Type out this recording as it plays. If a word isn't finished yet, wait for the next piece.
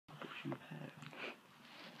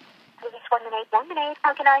1 minute.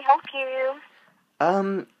 How can I help you?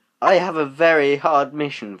 I have a very hard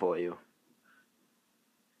mission for you.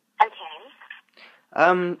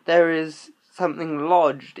 Okay. There is something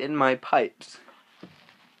lodged in my pipes,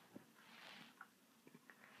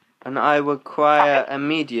 and I require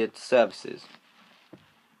immediate services.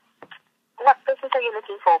 What business are you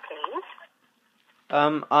looking for, please?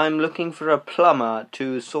 I'm looking for a plumber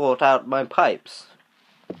to sort out my pipes.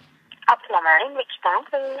 A plumber in which town,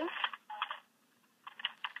 please?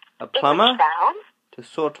 A plumber? In which town? To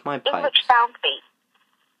sort my pipes. In which town, please?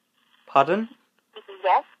 Pardon?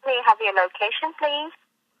 Yes. May I have your location, please?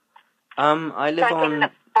 I live so I can on...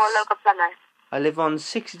 look for a local plumber. I live on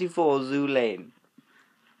 64 Zoo Lane.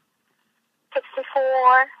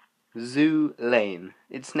 64... Zoo Lane.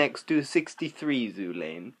 It's next to 63 Zoo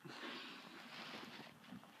Lane.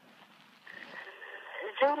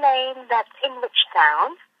 Zoo Lane, that's in which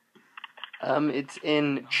town? It's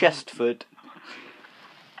in Chestford.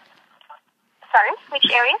 Sorry,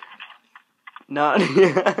 which area? No.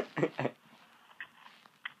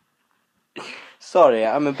 Sorry,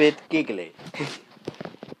 I'm a bit giggly.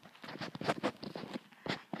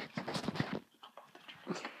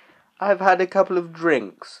 I've had a couple of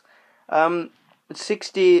drinks.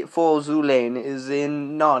 64 Zoo Lane is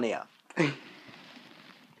in Narnia.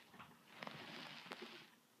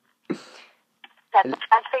 That's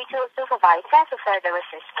transfer to a supervisor for further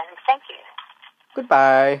assistance. Thank you.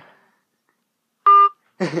 Goodbye.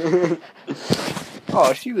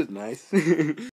 Oh, she was nice.